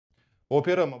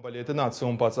Оперæ балеты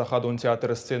Национ паддзахадон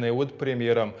театры сценæйы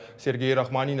премьерәм. Сергей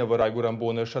Рахманиновы райгурән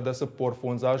боны шадасы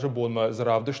порфонзажы бонмæ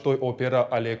равдыстой Оперæ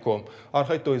Алеко.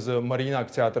 Архайдтой Мариинаг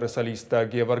театры солисттæ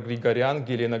Геворг Григорян,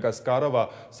 Гелена Гаскарова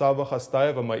Савва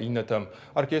Хастаева иннәтәм.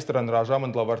 Оркестрән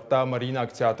разамынд ләвәрдта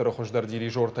Мариинаг театры хуыздæр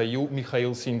дирижертәй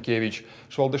Михаил Синькевич.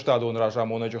 Сфæлдыстадон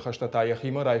разамонәджы хәстә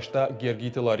йæхимæ райста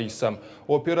Гергиты Ларисæ.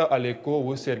 Оперæ Алеко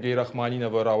Сергей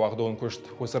Рахманиновы равахдон кушт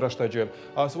хусырыштаджы.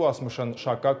 Асвасмышан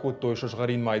шака куттой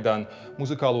Шашгарин майдан.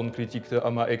 Музыкалун критикты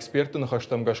ама экспертын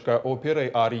хаштамгашка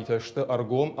Оперæ Архайдтой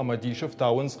аргом ама дишев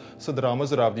тауынс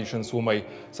сыдрамыз равдишын сумай.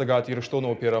 Цæгат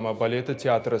Ирыстоны операма балеты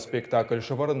театры спектакль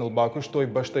шыварын ылбакыштой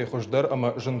баштай хуыздæр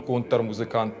ама жынконттар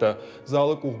музыкантты.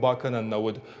 Залы кухбаканан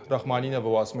науд. Рахманиновы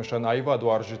васмышан айва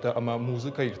дуаржыты ама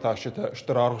музыка ирташыты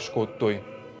штырарғ шкоттой.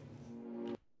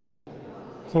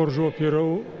 Хоржу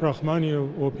операу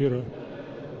Рахманиновы опера.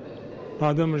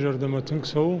 Адам жардама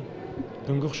тыңксау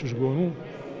دنگخ شجگونو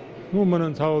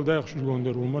من تاول دايخ شجگون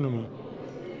در ومنما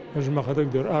أجمع خدك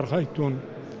در أرخايدتون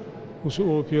وسو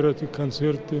أوبيراتي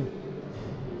كونسرت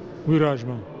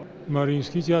ويراجما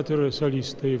مارينسكي театр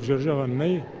солисттæ в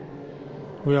Жержаванной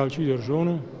ويالشي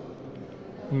درجونو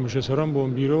مش سرام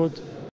بومبيروت